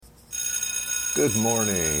Good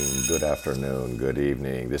morning, good afternoon, good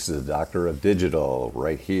evening. This is the Doctor of Digital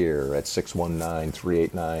right here at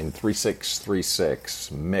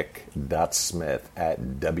 619-389-3636. Mick.Smith at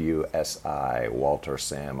WSI Walter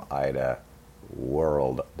Sam Ida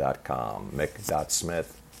World.com.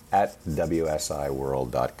 Mick.Smith at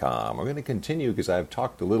WSIWorld.com. We're going to continue because I've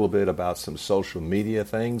talked a little bit about some social media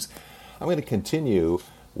things. I'm going to continue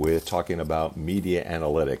with talking about media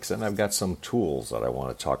analytics, and I've got some tools that I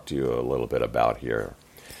want to talk to you a little bit about here.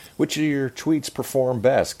 Which of your tweets perform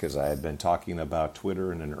best? Because I had been talking about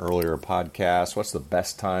Twitter in an earlier podcast. What's the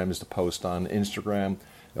best times to post on Instagram?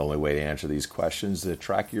 The only way to answer these questions is to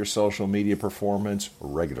track your social media performance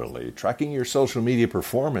regularly. Tracking your social media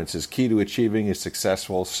performance is key to achieving a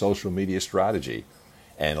successful social media strategy.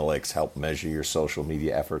 Analytics help measure your social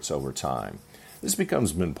media efforts over time. This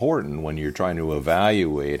becomes important when you're trying to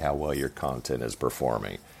evaluate how well your content is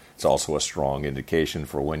performing. It's also a strong indication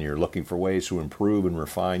for when you're looking for ways to improve and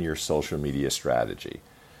refine your social media strategy.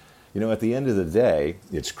 You know, at the end of the day,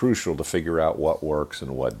 it's crucial to figure out what works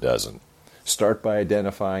and what doesn't. Start by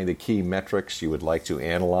identifying the key metrics you would like to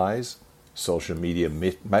analyze. Social media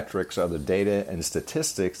metrics are the data and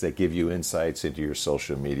statistics that give you insights into your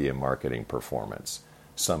social media marketing performance.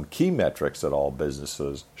 Some key metrics that all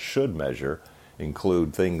businesses should measure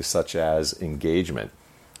include things such as engagement.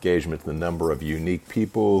 Engagement, the number of unique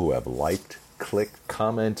people who have liked, clicked,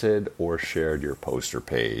 commented, or shared your post or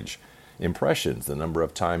page. Impressions, the number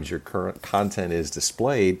of times your current content is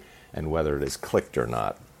displayed and whether it is clicked or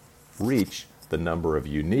not. Reach, the number of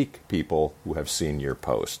unique people who have seen your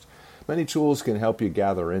post. Many tools can help you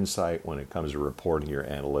gather insight when it comes to reporting your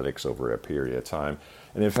analytics over a period of time.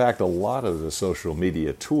 And in fact, a lot of the social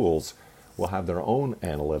media tools will have their own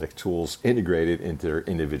analytic tools integrated into their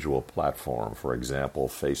individual platform. For example,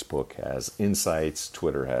 Facebook has Insights,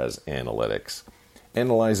 Twitter has Analytics.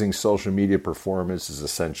 Analyzing social media performance is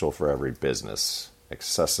essential for every business.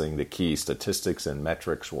 Accessing the key statistics and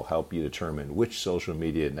metrics will help you determine which social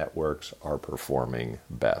media networks are performing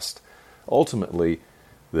best. Ultimately,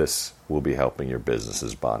 this will be helping your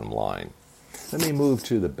business's bottom line. Let me move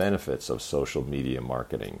to the benefits of social media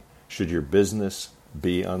marketing. Should your business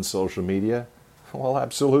be on social media? Well,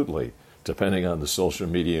 absolutely. Depending on the social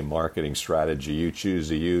media marketing strategy you choose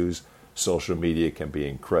to use, social media can be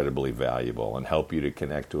incredibly valuable and help you to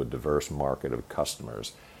connect to a diverse market of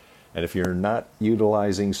customers. And if you're not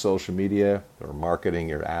utilizing social media or marketing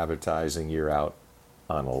or advertising, you're out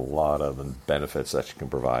on a lot of the benefits that you can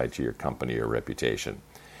provide to your company or reputation.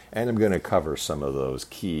 And I'm going to cover some of those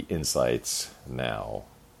key insights now.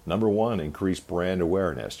 Number one, increase brand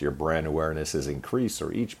awareness. Your brand awareness is increased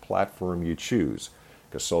or each platform you choose,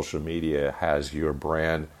 because social media has your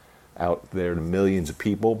brand out there to millions of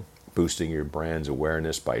people, boosting your brand's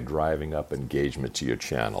awareness by driving up engagement to your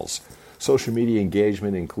channels. Social media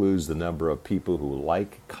engagement includes the number of people who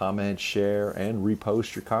like, comment, share, and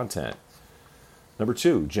repost your content. Number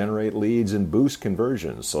two, generate leads and boost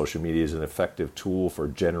conversions. Social media is an effective tool for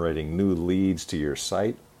generating new leads to your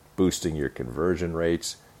site, boosting your conversion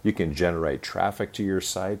rates. You can generate traffic to your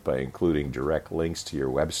site by including direct links to your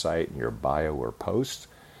website in your bio or post.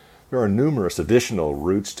 There are numerous additional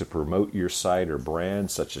routes to promote your site or brand,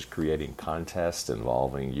 such as creating contests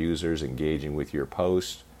involving users engaging with your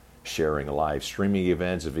post, sharing live streaming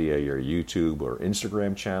events via your YouTube or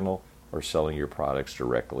Instagram channel, or selling your products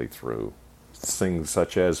directly through things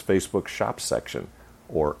such as Facebook Shop section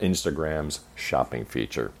or Instagram's shopping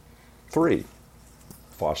feature. 3,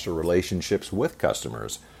 foster relationships with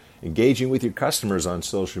customers. Engaging with your customers on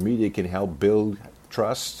social media can help build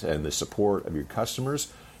trust and the support of your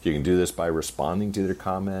customers. You can do this by responding to their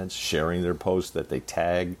comments, sharing their posts that they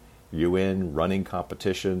tag you in, running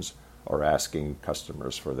competitions, or asking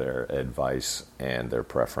customers for their advice and their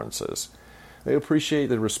preferences. They appreciate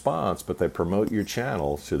the response, but they promote your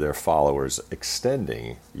channel to their followers,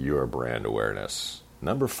 extending your brand awareness.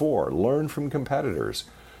 Number 4, learn from competitors.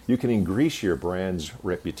 You can increase your brand's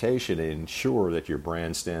reputation and ensure that your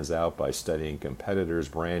brand stands out by studying competitors'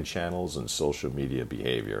 brand channels and social media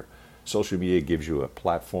behavior. Social media gives you a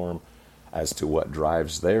platform as to what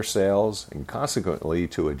drives their sales and consequently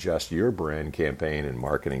to adjust your brand campaign and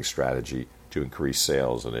marketing strategy to increase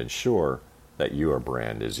sales and ensure that your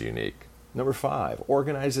brand is unique. Number 5,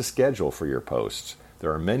 organize a schedule for your posts.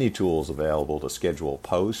 There are many tools available to schedule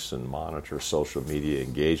posts and monitor social media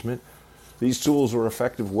engagement. These tools are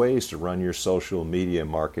effective ways to run your social media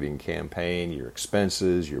marketing campaign, your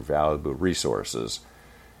expenses, your valuable resources.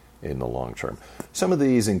 in the long term. Some of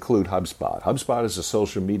these include HubSpot. HubSpot is a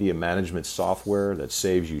social media management software that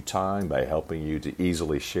saves you time by helping you to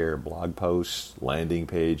easily share blog posts, landing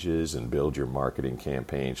pages, and build your marketing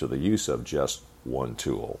campaigns with the use of just one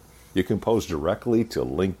tool. You can post directly to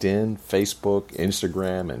LinkedIn, Facebook,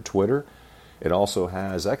 Instagram, and Twitter. It also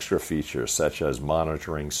has extra features such as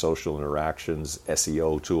monitoring social interactions,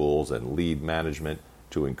 SEO tools, and lead management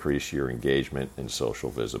to increase your engagement and social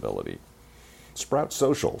visibility. Sprout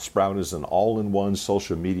Social. Sprout is an all-in-one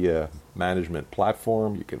social media management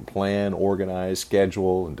platform. You can plan, organize,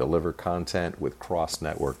 schedule, and deliver content with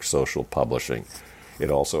cross-network social publishing. It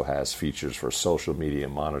also has features for social media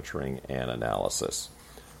monitoring and analysis.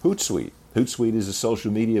 Hootsuite. Hootsuite is a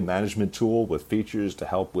social media management tool with features to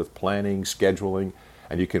help with planning, scheduling,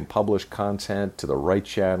 and you can publish content to the right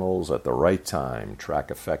channels at the right time, track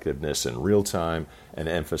effectiveness in real time, and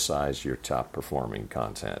emphasize your top-performing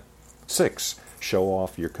content. 6, show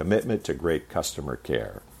off your commitment to great customer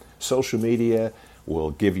care. Social media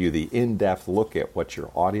will give you the in-depth look at what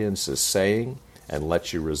your audience is saying and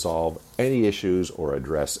let you resolve any issues or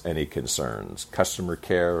address any concerns. Customer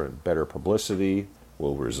care and better publicity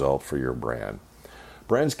will result for your brand.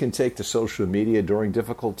 Brands can take to social media during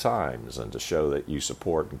difficult times and to show that you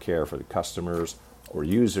support and care for the customers, or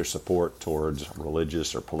use their support towards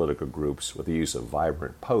religious or political groups with the use of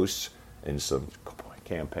vibrant posts in some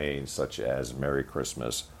campaigns such as Merry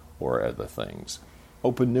Christmas or other things.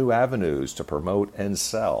 Open new avenues to promote and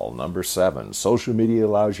sell. Number 7, social media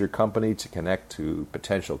allows your company to connect to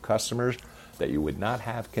potential customers that you would not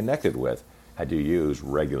have connected with had you used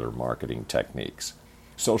regular marketing techniques.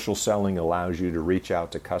 Social selling allows you to reach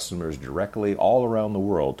out to customers directly all around the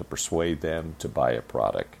world to persuade them to buy a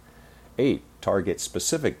product. 8, target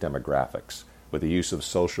specific demographics. With the use of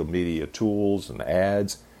social media tools and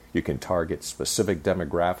ads, you can target specific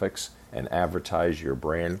demographics and advertise your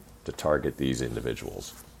brand to target these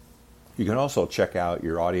individuals. You can also check out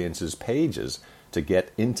your audience's pages to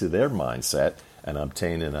get into their mindset and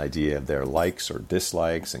obtain an idea of their likes or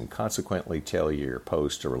dislikes, and consequently tailor your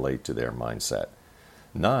post to relate to their mindset.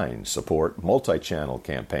 9, support multi-channel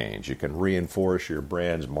campaigns. You can reinforce your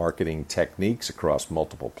brand's marketing techniques across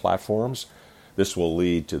multiple platforms. This will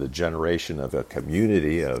lead to the generation of a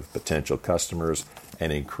community of potential customers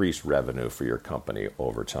and increase revenue for your company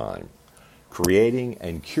over time. Creating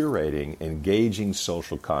and curating engaging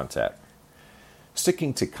social content.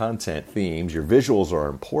 Sticking to content themes, your visuals are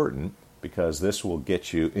important because this will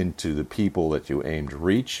get you into the people that you aim to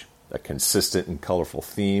reach. A consistent and colorful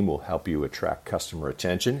theme will help you attract customer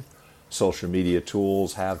attention. Social media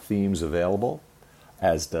tools have themes available,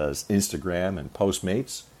 as does Instagram and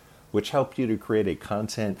Postmates, which help you to create a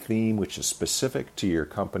content theme which is specific to your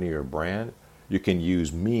company or brand. You can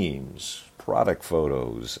use memes, product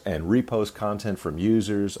photos, and repost content from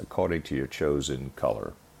users according to your chosen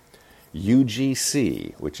color.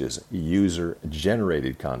 UGC, which is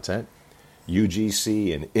user-generated content.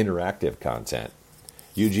 UGC and interactive content.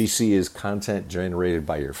 UGC is content generated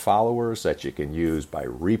by your followers that you can use by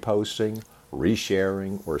reposting,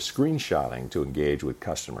 resharing, or screenshotting to engage with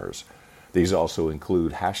customers. These also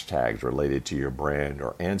include hashtags related to your brand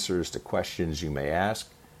or answers to questions you may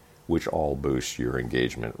ask, which all boost your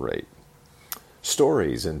engagement rate.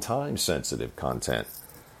 Stories and time-sensitive content.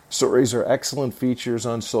 Stories are excellent features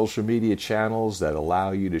on social media channels that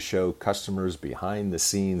allow you to show customers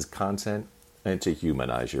behind-the-scenes content and to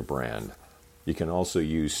humanize your brand. You can also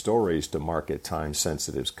use stories to market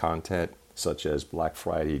time-sensitive content, such as Black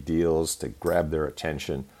Friday deals, to grab their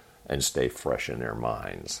attention and stay fresh in their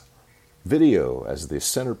minds. Video as the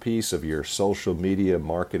centerpiece of your social media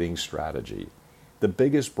marketing strategy. The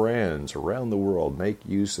biggest brands around the world make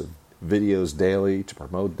use of videos daily to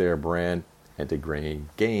promote their brand and to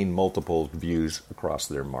gain multiple views across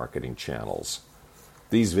their marketing channels.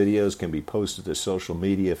 These videos can be posted to social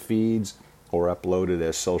media feeds or uploaded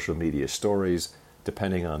as social media stories,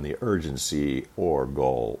 depending on the urgency or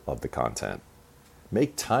goal of the content.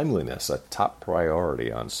 Make timeliness a top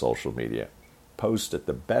priority on social media. Post at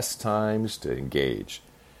the best times to engage.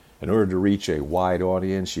 In order to reach a wide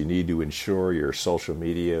audience, you need to ensure your social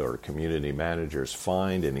media or community managers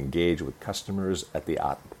find and engage with customers at the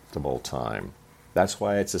optimal time. That's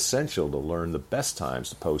why it's essential to learn the best times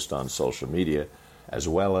to post on social media, as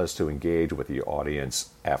well as to engage with your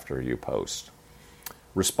audience after you post.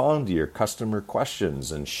 Respond to your customer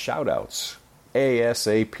questions and shout-outs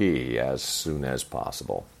ASAP as soon as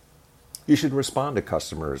possible. You should respond to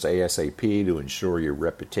customers ASAP to ensure your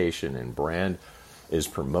reputation and brand is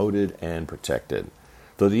promoted and protected.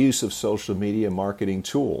 Through the use of social media marketing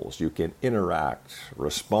tools, you can interact,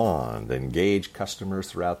 respond, engage customers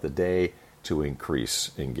throughout the day, to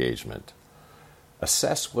increase engagement.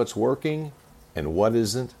 Assess what's working and what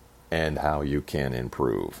isn't, and how you can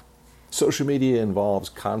improve. Social media involves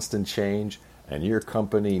constant change, and your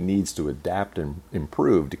company needs to adapt and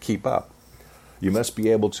improve to keep up. You must be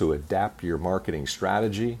able to adapt your marketing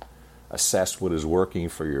strategy, assess what is working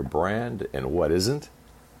for your brand and what isn't,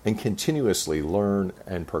 and continuously learn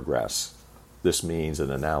and progress. This means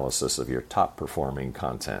an analysis of your top-performing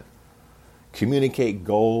content. Communicate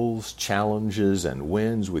goals, challenges, and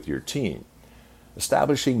wins with your team.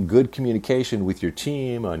 Establishing good communication with your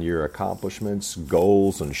team on your accomplishments,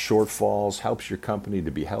 goals, and shortfalls helps your company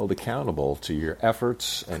to be held accountable to your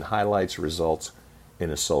efforts and highlights results in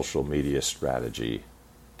a social media strategy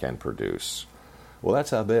can produce. Well,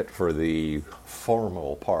 that's a bit for the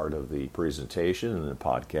formal part of the presentation and the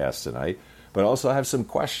podcast tonight, but also I have some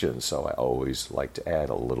questions, so I always like to add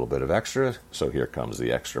a little bit of extra, so here comes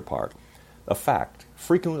the extra part. A fact: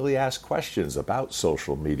 frequently asked questions about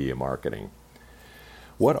social media marketing.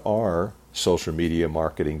 What are social media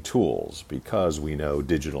marketing tools? Because we know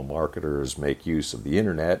digital marketers make use of the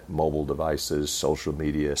internet, mobile devices, social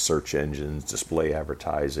media, search engines, display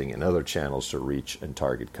advertising, and other channels to reach and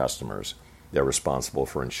target customers. They're responsible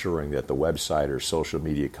for ensuring that the website or social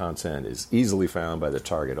media content is easily found by the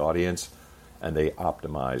target audience, and they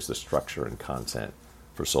optimize the structure and content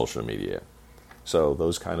for social media. So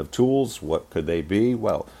those kind of tools, what could they be?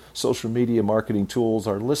 Well, social media marketing tools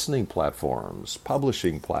are listening platforms,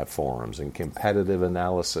 publishing platforms, and competitive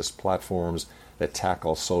analysis platforms that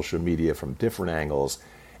tackle social media from different angles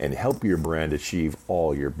and help your brand achieve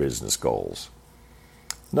all your business goals.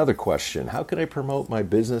 Another question: how can I promote my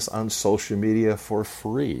business on social media for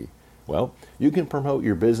free? Well, you can promote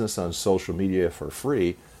your business on social media for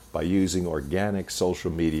free by using organic social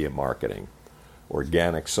media marketing.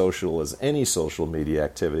 Organic social is any social media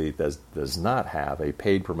activity that does not have a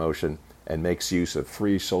paid promotion and makes use of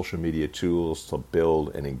free social media tools to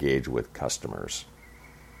build and engage with customers.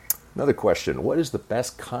 Another question: what is the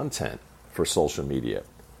best content for social media?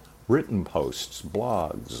 Written posts,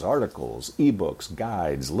 blogs, articles, ebooks,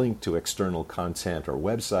 guides, linked to external content or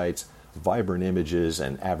websites, vibrant images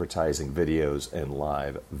and advertising videos, and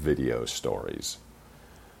live video stories.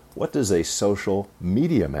 What does a social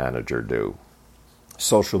media manager do?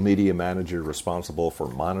 Social media manager responsible for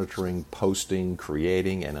monitoring, posting,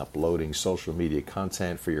 creating, and uploading social media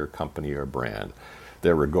content for your company or brand.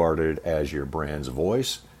 They're regarded as your brand's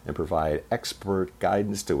voice and provide expert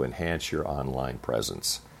guidance to enhance your online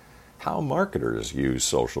presence. How marketers use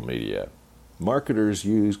social media. Marketers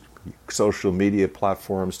use social media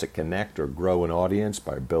platforms to connect or grow an audience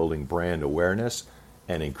by building brand awareness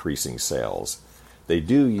and increasing sales. They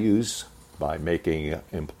do use by making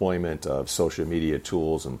employment of social media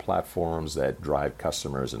tools and platforms that drive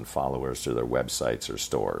customers and followers to their websites or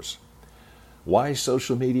stores. Why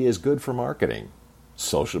social media is good for marketing.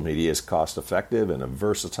 Social media is cost-effective and a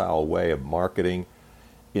versatile way of marketing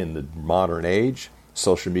in the modern age.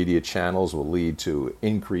 Social media channels will lead to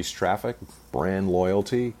increased traffic, brand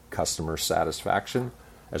loyalty, customer satisfaction,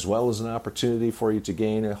 as well as an opportunity for you to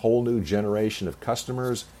gain a whole new generation of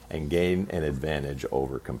customers and gain an advantage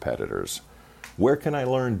over competitors. Where can I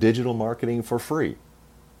learn digital marketing for free?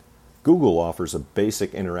 Google offers a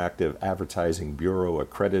basic interactive advertising bureau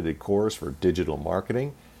accredited course for digital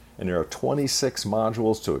marketing, and there are 26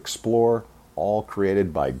 modules to explore, all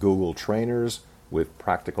created by Google trainers with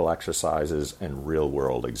practical exercises and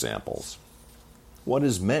real-world examples. What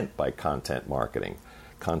is meant by content marketing?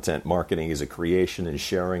 Content marketing is a creation and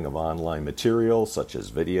sharing of online material such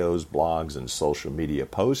as videos, blogs, and social media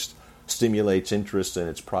posts, stimulates interest in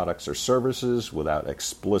its products or services without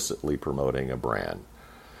explicitly promoting a brand.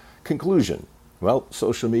 Conclusion: well,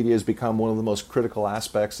 social media has become one of the most critical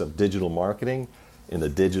aspects of digital marketing. In the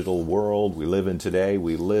digital world we live in today,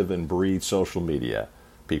 we live and breathe social media.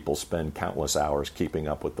 People spend countless hours keeping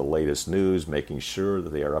up with the latest news, making sure that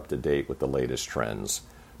they are up to date with the latest trends.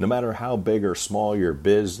 No matter how big or small your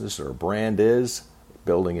business or brand is,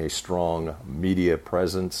 building a strong media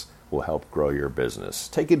presence will help grow your business.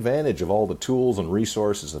 Take advantage of all the tools and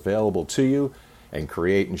resources available to you and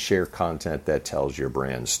create and share content that tells your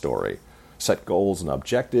brand's story. Set goals and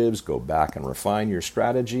objectives, go back and refine your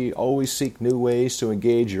strategy, always seek new ways to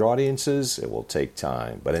engage your audiences. It will take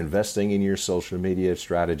time, but investing in your social media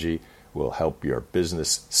strategy will help your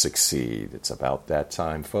business succeed. It's about that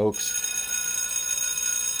time, folks.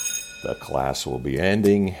 The class will be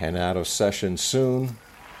ending and out of session soon.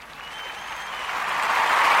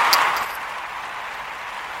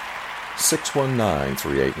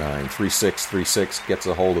 619-389-3636 gets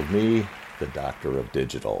a hold of me the Doctor of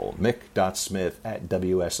Digital.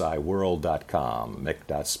 Mick.Smith@WSIWorld.com.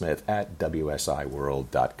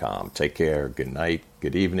 Mick.Smith@WSIWorld.com. Take care. Good night,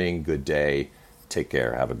 good evening, good day. Take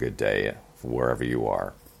care. Have a good day wherever you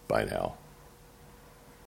are. Bye now.